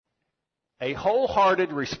A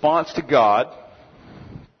wholehearted response to God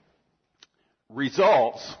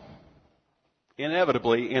results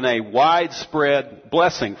inevitably in a widespread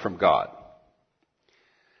blessing from God.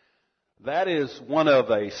 That is one of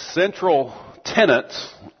a central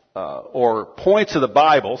tenets or points of the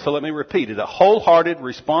Bible. So let me repeat it. A wholehearted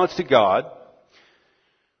response to God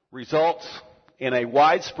results in a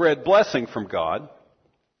widespread blessing from God.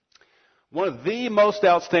 One of the most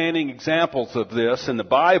outstanding examples of this in the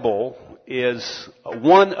Bible is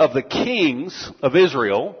one of the kings of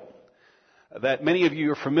Israel that many of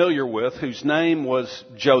you are familiar with, whose name was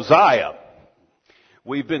Josiah.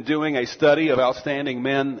 We've been doing a study of outstanding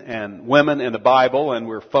men and women in the Bible, and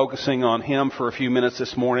we're focusing on him for a few minutes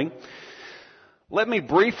this morning. Let me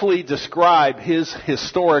briefly describe his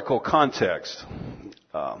historical context.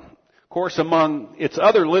 Of course, among its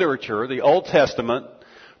other literature, the Old Testament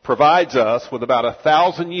provides us with about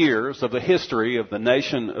 1,000 years of the history of the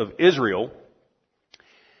nation of Israel.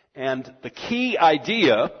 And the key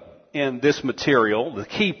idea in this material, the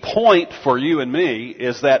key point for you and me,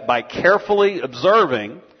 is that by carefully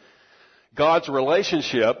observing God's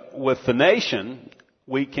relationship with the nation,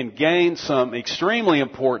 we can gain some extremely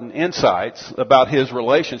important insights about His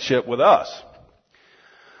relationship with us.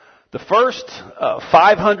 The first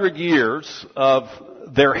 500 years of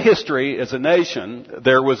their history as a nation,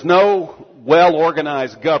 there was no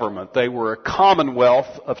well-organized government. They were a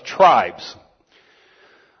commonwealth of tribes.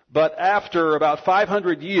 But after about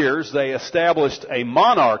 500 years, they established a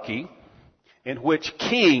monarchy in which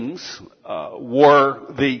kings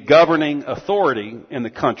were the governing authority in the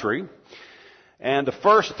country. And the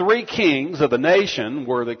first three kings of the nation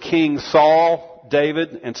were the kings Saul,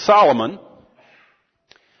 David, and Solomon.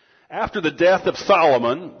 After the death of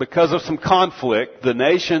Solomon, because of some conflict, the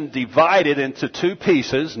nation divided into two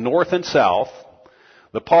pieces, north and south.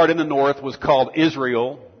 The part in the north was called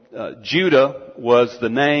Israel. Judah was the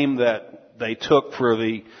name that they took for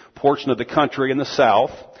the portion of the country in the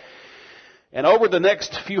south. And over the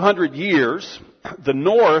next few hundred years, the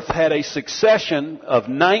north had a succession of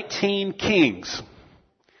 19 kings,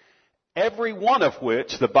 every one of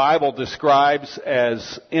which the Bible describes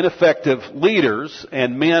as ineffective leaders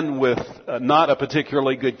and men with not a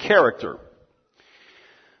particularly good character.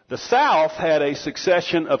 The south had a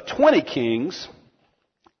succession of 20 kings,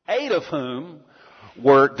 8 of whom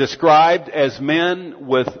were described as men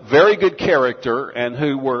with very good character and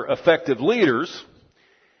who were effective leaders.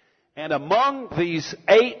 And among these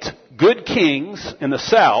 8 good kings in the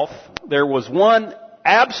south, there was one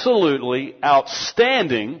absolutely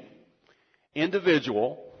outstanding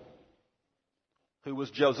individual who was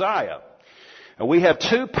Josiah. And we have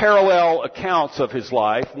 2 parallel accounts of his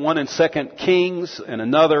life, one in 2 Kings and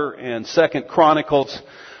another in 2 Chronicles.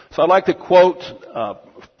 So I'd like to quote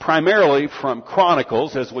primarily from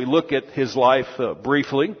Chronicles as we look at his life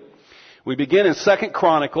briefly. We begin in 2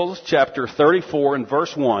 Chronicles chapter 34 and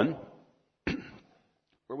verse 1,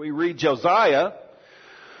 where we read, Josiah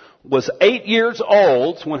was 8 years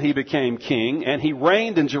old when he became king, and he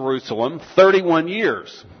reigned in Jerusalem 31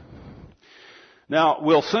 years. Now,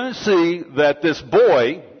 we'll soon see that this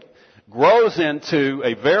boy grows into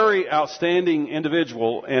a very outstanding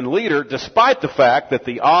individual and leader, despite the fact that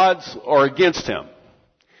the odds are against him.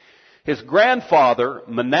 His grandfather,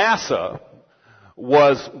 Manasseh,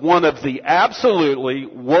 was one of the absolutely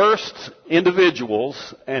worst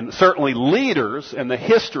individuals and certainly leaders in the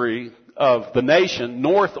history of the nation,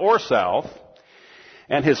 north or south.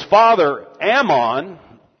 And his father, Ammon,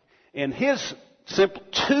 in his simple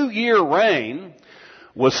 2-year reign,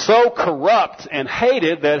 was so corrupt and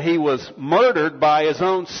hated that he was murdered by his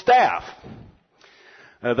own staff.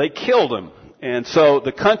 They killed him. And so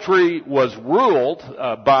the country was ruled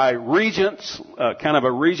by regents, kind of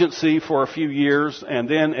a regency for a few years. And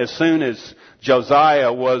then as soon as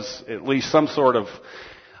Josiah was at least some sort of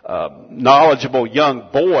knowledgeable young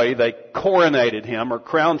boy, they coronated him or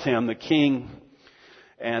crowned him the king.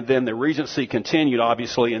 And then the regency continued,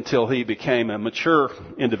 obviously, until he became a mature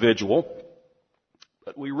individual.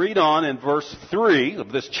 But we read on in verse 3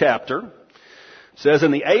 of this chapter. It says,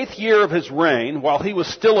 in the 8th year of his reign, while he was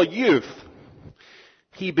still a youth,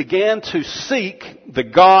 he began to seek the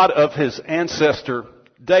God of his ancestor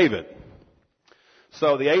David.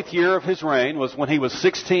 So the 8th year of his reign was when he was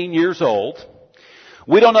 16 years old.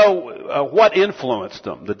 We don't know what influenced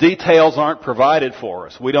him. The details aren't provided for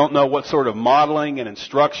us. We don't know what sort of modeling and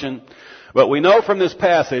instruction. But we know from this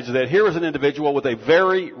passage that here is an individual with a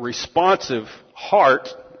very responsive heart.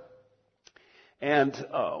 And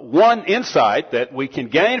one insight that we can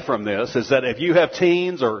gain from this is that if you have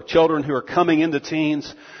teens or children who are coming into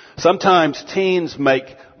teens, sometimes teens make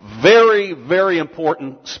very, very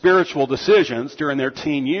important spiritual decisions during their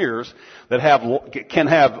teen years that can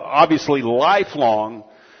have obviously lifelong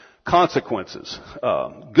consequences,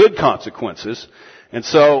 good consequences. And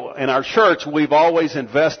so in our church, we've always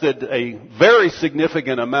invested a very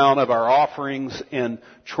significant amount of our offerings in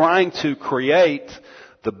trying to create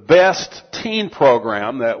the best teen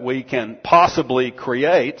program that we can possibly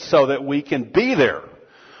create so that we can be there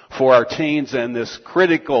for our teens in this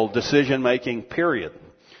critical decision-making period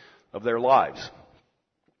of their lives.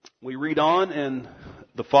 We read on in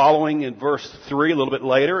the following in verse 3 a little bit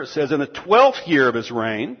later. It says, in the 12th year of his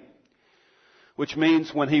reign, which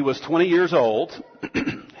means when he was 20 years old,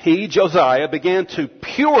 he, Josiah, began to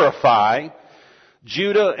purify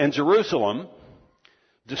Judah and Jerusalem,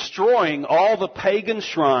 destroying all the pagan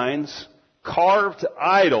shrines, carved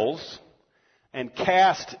idols, and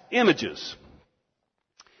cast images.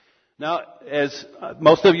 Now, as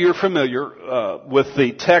most of you are familiar with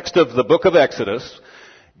the text of the book of Exodus,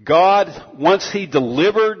 God, once He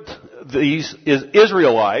delivered these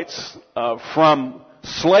Israelites from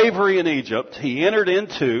slavery in Egypt, He entered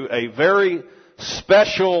into a very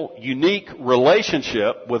special, unique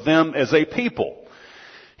relationship with them as a people.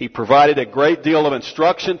 He provided a great deal of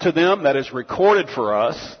instruction to them that is recorded for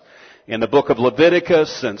us in the book of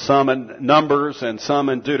Leviticus and some in Numbers and some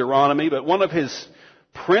in Deuteronomy. But one of His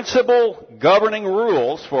principal governing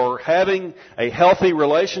rules for having a healthy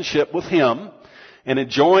relationship with Him and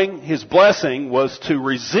enjoying His blessing was to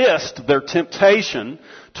resist their temptation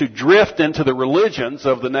to drift into the religions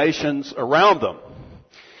of the nations around them.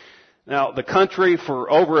 Now, the country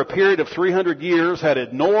for over a period of 300 years had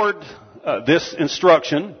ignored this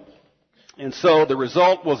instruction, and so the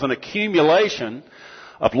result was an accumulation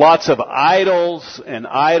of lots of idols and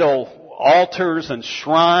idol altars and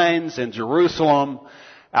shrines in Jerusalem,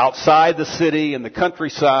 outside the city, in the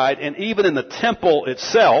countryside, and even in the temple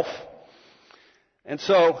itself. And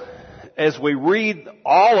so, as we read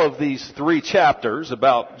all of these 3 chapters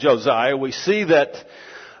about Josiah, we see that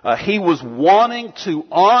he was wanting to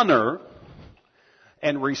honor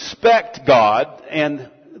and respect God and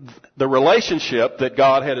the relationship that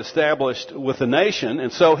God had established with the nation.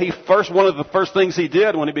 And so one of the first things he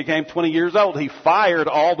did when he became 20 years old, he fired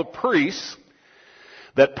all the priests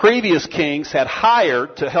that previous kings had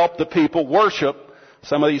hired to help the people worship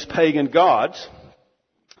some of these pagan gods.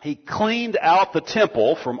 He cleaned out the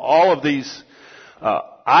temple from all of these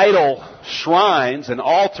idol shrines and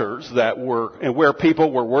altars where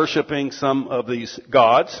people were worshiping some of these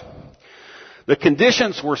gods. The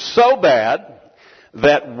conditions were so bad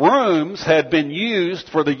that rooms had been used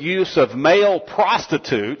for the use of male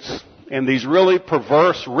prostitutes and these really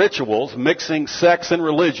perverse rituals, mixing sex and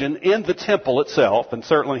religion in the temple itself, and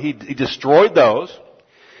certainly he destroyed those.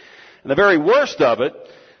 And the very worst of it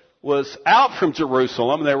was out from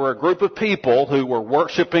Jerusalem, there were a group of people who were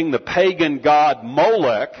worshiping the pagan god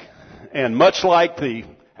Molech, and much like the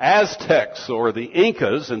Aztecs or the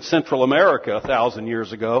Incas in Central America 1,000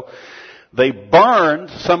 years ago, they burned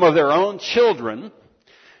some of their own children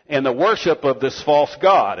in the worship of this false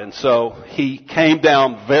god. And so he came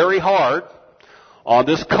down very hard on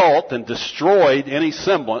this cult and destroyed any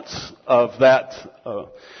semblance of that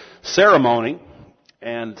ceremony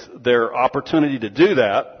and their opportunity to do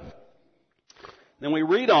that. Then we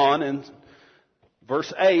read on in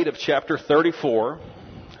verse 8 of chapter 34.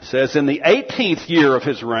 It says, in the 18th year of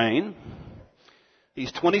his reign,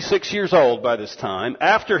 he's 26 years old by this time,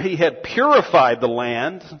 after he had purified the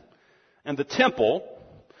land and the temple,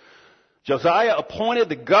 Josiah appointed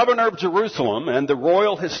the governor of Jerusalem and the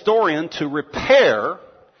royal historian to repair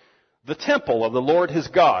the temple of the Lord his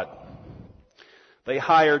God. They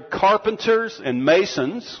hired carpenters and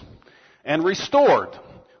masons and restored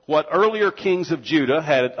what earlier kings of Judah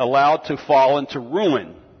had allowed to fall into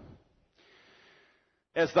ruin.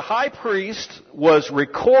 As the high priest was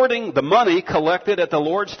recording the money collected at the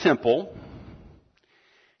Lord's temple,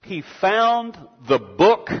 he found the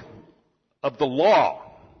book of the law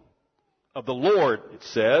of the Lord, it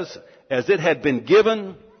says, as it had been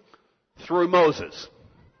given through Moses.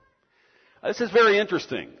 This is very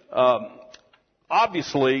interesting.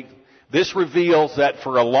 Obviously, this reveals that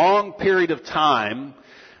for a long period of time,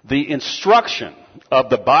 the instruction of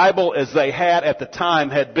the Bible as they had at the time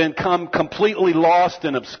had become completely lost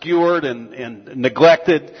and obscured and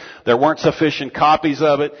neglected. There weren't sufficient copies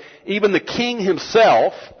of it. Even the king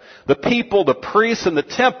himself, the people, the priests in the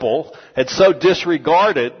temple had so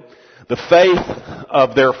disregarded the faith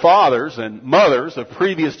of their fathers and mothers of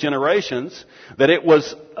previous generations that it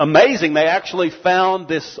was amazing. They actually found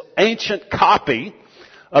this ancient copy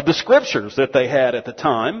of the scriptures that they had at the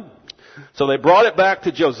time. So they brought it back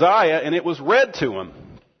to Josiah and it was read to him.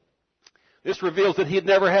 This reveals that he had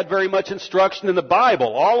never had very much instruction in the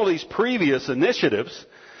Bible. All of these previous initiatives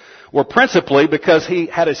were principally because he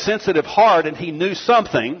had a sensitive heart and he knew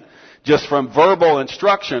something just from verbal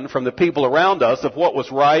instruction from the people around us of what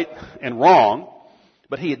was right and wrong.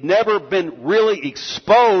 But he had never been really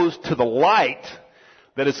exposed to the light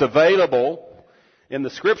that is available in the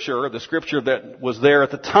Scripture, or the Scripture that was there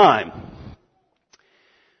at the time.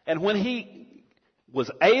 And when he was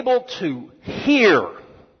able to hear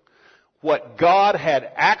what God had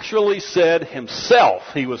actually said himself,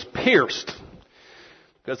 he was pierced.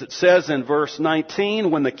 Because it says in verse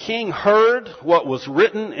 19, when the king heard what was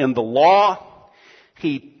written in the law,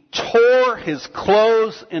 he tore his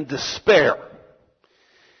clothes in despair.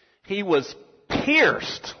 He was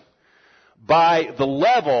pierced by the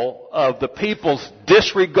level of the people's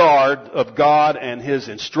disregard of God and his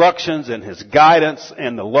instructions and his guidance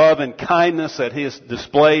and the love and kindness that he has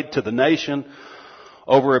displayed to the nation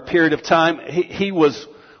over a period of time. He was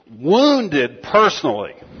wounded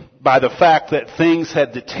personally by the fact that things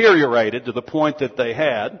had deteriorated to the point that they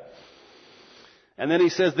had. And then he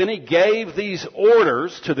says, then he gave these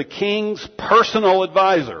orders to the king's personal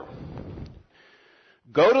advisor.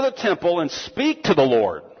 Go to the temple and speak to the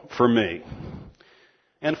Lord for me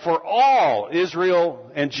and for all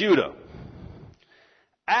Israel and Judah.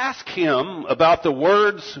 Ask him about the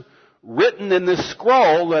words written in this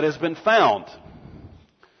scroll that has been found.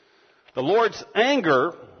 The Lord's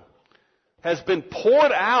anger has been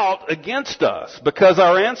poured out against us because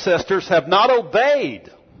our ancestors have not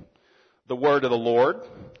obeyed the word of the Lord.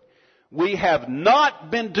 We have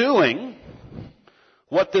not been doing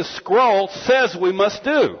what this scroll says we must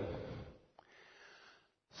do.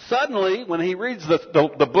 Suddenly, when he reads the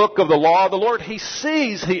book of the law of the Lord, he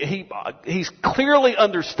sees, he clearly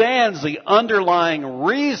understands the underlying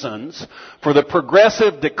reasons for the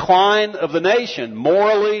progressive decline of the nation,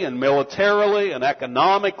 morally and militarily and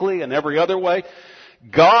economically and every other way.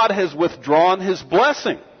 God has withdrawn his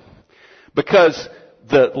blessing because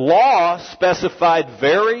the law specified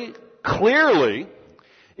very clearly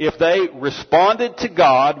if they responded to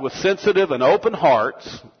God with sensitive and open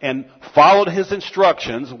hearts and followed his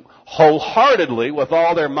instructions wholeheartedly with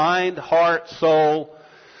all their mind, heart, soul,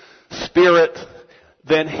 spirit,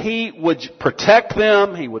 then he would protect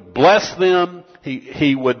them, he would bless them,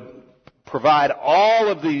 he would provide all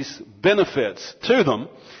of these benefits to them.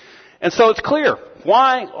 And so it's clear,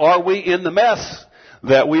 why are we in the mess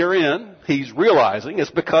that we are in? He's realizing it's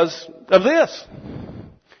because of this.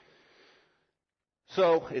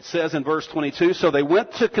 So it says in verse 22, so they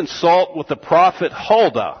went to consult with the prophet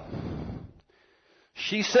Huldah.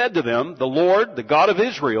 She said to them, the Lord, the God of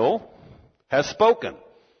Israel, has spoken.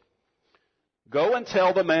 Go and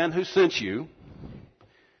tell the man who sent you,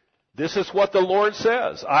 this is what the Lord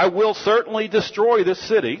says. I will certainly destroy this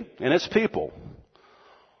city and its people.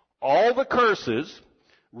 All the curses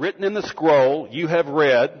written in the scroll you have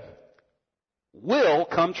read will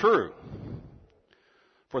come true.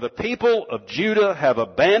 For the people of Judah have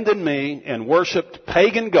abandoned me and worshipped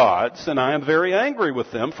pagan gods, and I am very angry with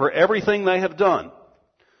them for everything they have done.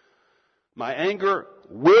 My anger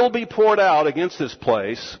will be poured out against this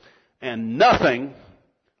place, and nothing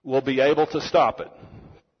will be able to stop it.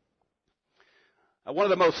 Now, one of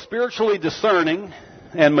the most spiritually discerning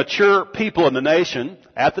and mature people in the nation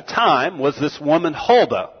at the time was this woman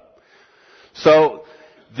Huldah. So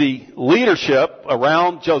the leadership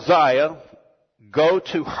around Josiah go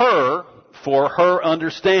to her for her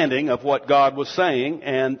understanding of what God was saying,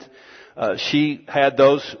 and she had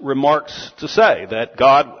those remarks to say, that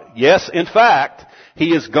God, yes, in fact,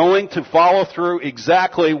 he is going to follow through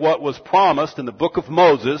exactly what was promised in the book of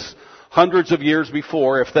Moses hundreds of years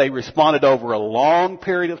before if they responded over a long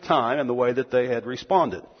period of time in the way that they had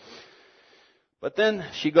responded. But then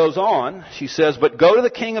she goes on, she says, but go to the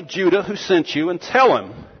king of Judah who sent you and tell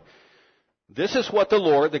him, this is what the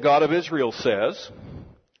Lord, the God of Israel, says.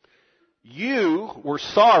 You were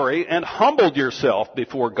sorry and humbled yourself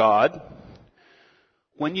before God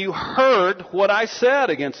when you heard what I said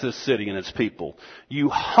against this city and its people. You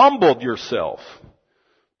humbled yourself,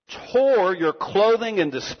 tore your clothing in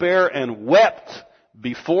despair, and wept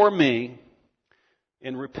before me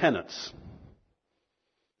in repentance.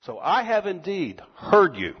 So I have indeed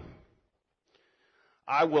heard you.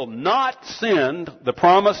 I will not send the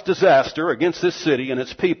promised disaster against this city and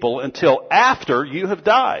its people until after you have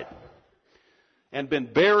died and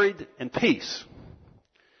been buried in peace.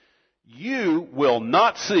 You will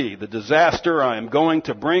not see the disaster I am going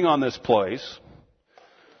to bring on this place.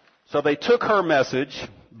 So they took her message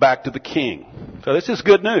back to the king. So this is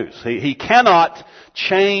good news. He cannot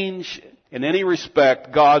change in any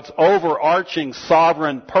respect God's overarching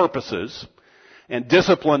sovereign purposes and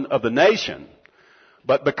discipline of the nation,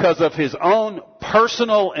 but because of his own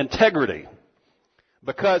personal integrity,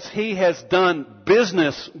 because he has done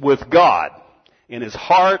business with God in his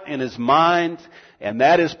heart, in his mind, and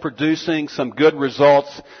that is producing some good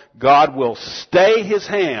results, God will stay his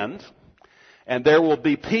hand, and there will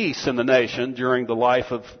be peace in the nation during the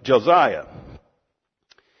life of Josiah.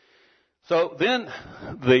 So then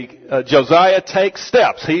Josiah takes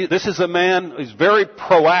steps. This is a man who's very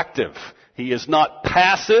proactive. He is not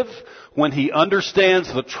passive. When he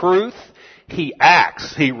understands the truth, he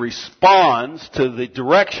acts. He responds to the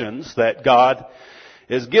directions that God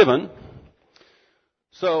has given.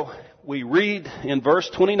 So we read in verse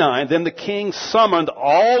 29, then the king summoned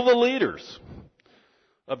all the leaders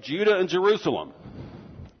of Judah and Jerusalem.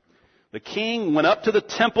 The king went up to the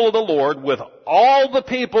temple of the Lord with all the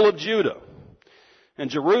people of Judah and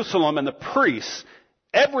Jerusalem and the priests,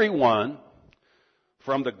 everyone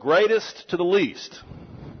from the greatest to the least.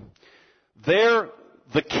 There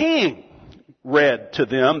the king read to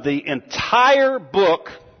them the entire book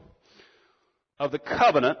of the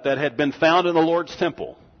covenant that had been found in the Lord's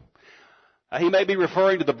temple. He may be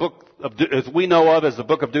referring to the book as we know of as the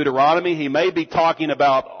book of Deuteronomy. He may be talking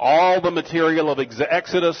about all the material of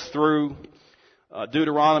Exodus through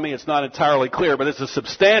Deuteronomy. It's not entirely clear, but it's a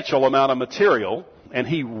substantial amount of material. And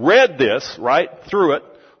he read this right through it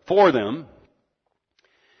for them.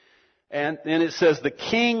 And then it says the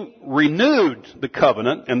king renewed the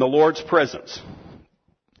covenant in the Lord's presence.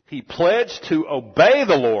 He pledged to obey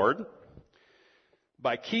the Lord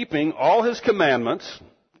by keeping all his commandments,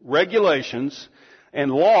 regulations,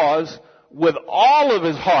 and laws with all of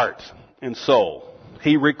his heart and soul.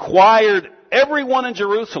 He required everyone in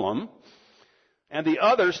Jerusalem and the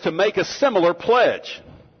others to make a similar pledge.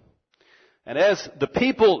 And as the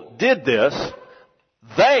people did this,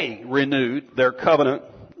 they renewed their covenant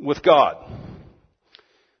with God.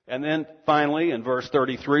 And then finally in verse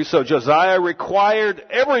 33, so Josiah required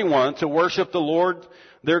everyone to worship the Lord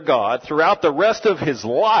their God throughout the rest of his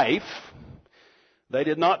life. They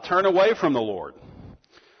did not turn away from the Lord,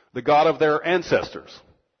 the God of their ancestors.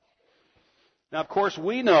 Now, of course,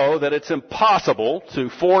 we know that it's impossible to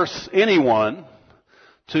force anyone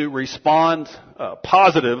to respond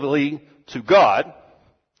positively to God.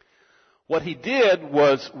 What he did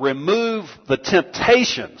was remove the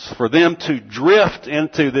temptations for them to drift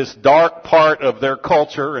into this dark part of their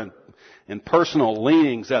culture and personal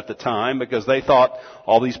leanings at the time, because they thought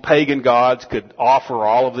all these pagan gods could offer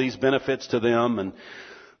all of these benefits to them, and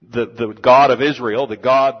the God of Israel,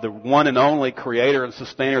 the one and only creator and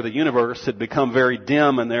sustainer of the universe, had become very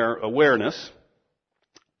dim in their awareness.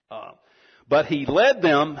 But he led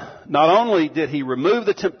them, not only did he remove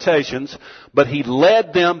the temptations, but he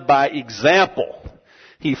led them by example.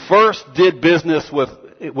 He first did business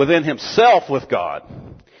within himself with God,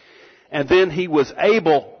 and then he was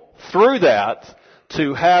able, through that,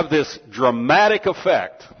 to have this dramatic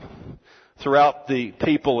effect throughout the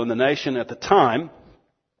people in the nation at the time.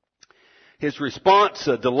 His response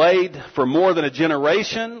delayed for more than a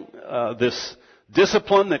generation this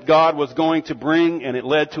discipline that God was going to bring, and it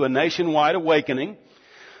led to a nationwide awakening.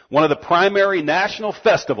 One of the primary national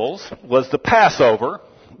festivals was the Passover,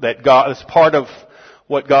 that God, as part of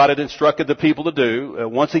what God had instructed the people to do.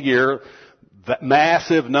 Once a year,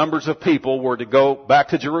 massive numbers of people were to go back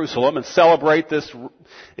to Jerusalem and celebrate this.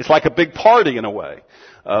 It's like a big party in a way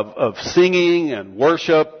of singing and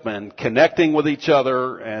worship and connecting with each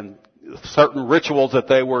other, and certain rituals that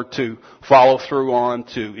they were to follow through on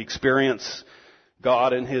to experience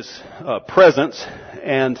God in his presence.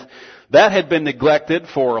 And that had been neglected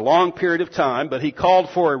for a long period of time, but he called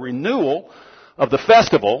for a renewal of the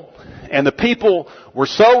festival, and the people were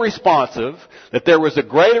so responsive that there was a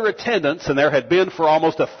greater attendance than there had been for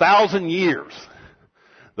almost 1,000 years,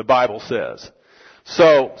 the Bible says.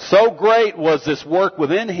 So great was this work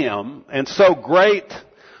within him, and so great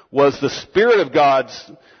was the Spirit of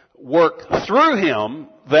God's work through him,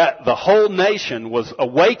 that the whole nation was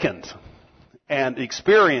awakened and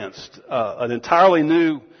experienced an entirely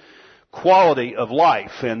new quality of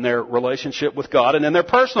life in their relationship with God, and in their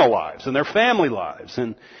personal lives, and their family lives,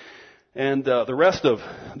 and the rest of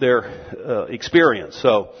their experience.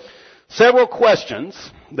 So, several questions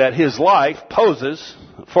that his life poses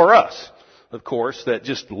for us, of course, that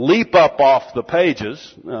just leap up off the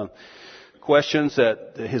pages. Questions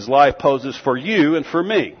that his life poses for you and for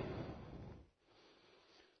me.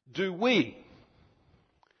 Do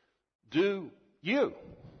you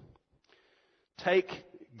take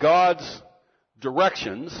God's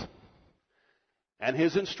directions and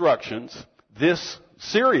his instructions this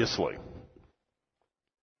seriously?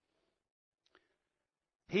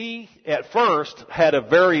 He, at first, had a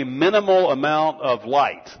very minimal amount of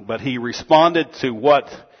light, but he responded to what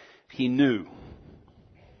he knew.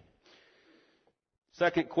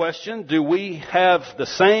 Second question, do we have the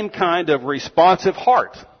same kind of responsive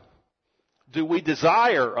heart? Do we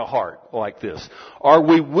desire a heart like this? Are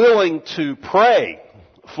we willing to pray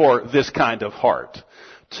for this kind of heart?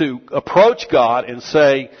 To approach God and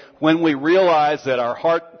say, when we realize that our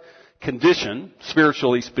heart condition,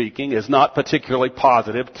 spiritually speaking, is not particularly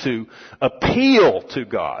positive, to appeal to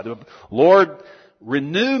God. Lord,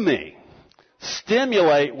 renew me.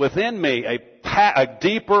 Stimulate within me a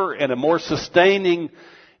deeper and a more sustaining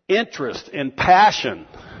interest and passion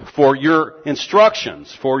for your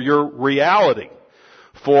instructions, for your reality,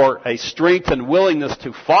 for a strength and willingness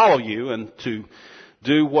to follow you and to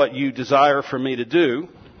do what you desire for me to do.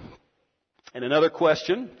 And another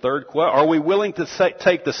question, are we willing to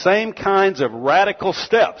take the same kinds of radical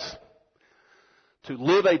steps to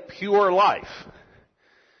live a pure life?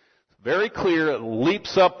 Very clear, it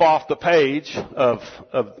leaps up off the page of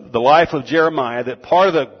the life of Jeremiah that part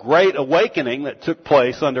of the great awakening that took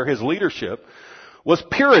place under his leadership was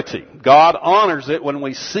purity. God honors it when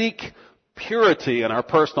we seek purity in our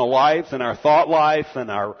personal life, in our thought life, in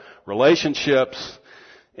our relationships,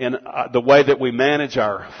 in the way that we manage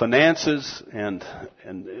our finances and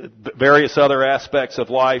various other aspects of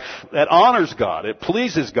life. That honors God. It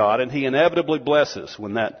pleases God, and He inevitably blesses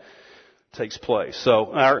when that takes place.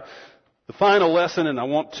 So the final lesson, and I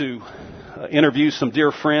want to interview some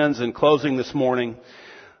dear friends in closing this morning.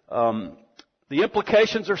 The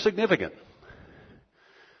implications are significant.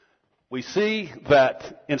 We see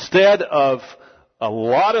that instead of a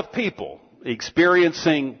lot of people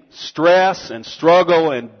experiencing stress and struggle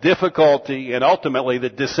and difficulty and ultimately the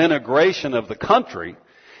disintegration of the country,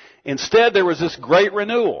 instead there was this great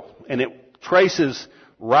renewal, and it traces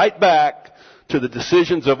right back to the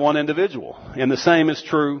decisions of one individual. And the same is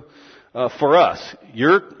true for us.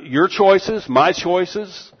 Your choices, my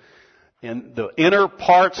choices, and the inner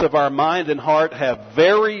parts of our mind and heart have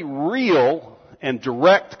very real and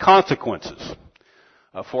direct consequences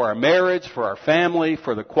for our marriage, for our family,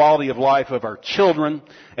 for the quality of life of our children,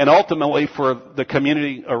 and ultimately for the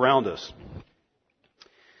community around us.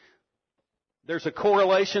 There's a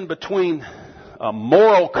correlation between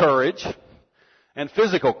moral courage and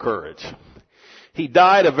physical courage. He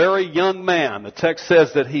died a very young man. The text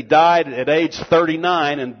says that he died at age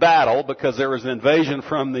 39 in battle because there was an invasion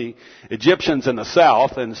from the Egyptians in the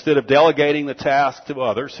south. And instead of delegating the task to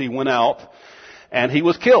others, he went out and he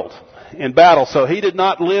was killed in battle. So he did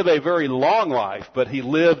not live a very long life, but he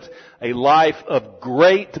lived a life of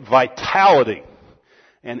great vitality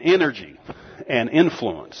and energy and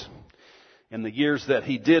influence in the years that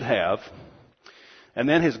he did have. And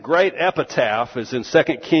then his great epitaph is in 2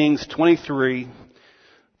 Kings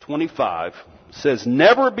 23:25. Says,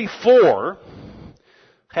 never before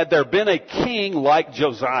had there been a king like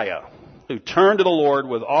Josiah, who turned to the Lord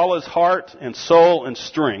with all his heart and soul and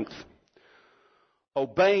strength,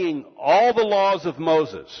 obeying all the laws of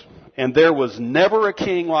Moses, and there was never a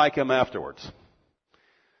king like him afterwards.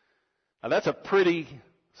 Now that's a pretty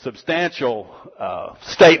substantial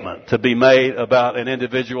statement to be made about an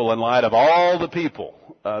individual in light of all the people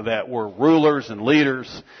that were rulers and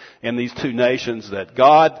leaders in these two nations, that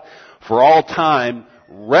God for all time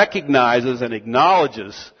recognizes and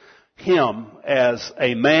acknowledges him as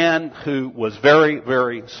a man who was very,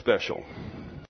 very special.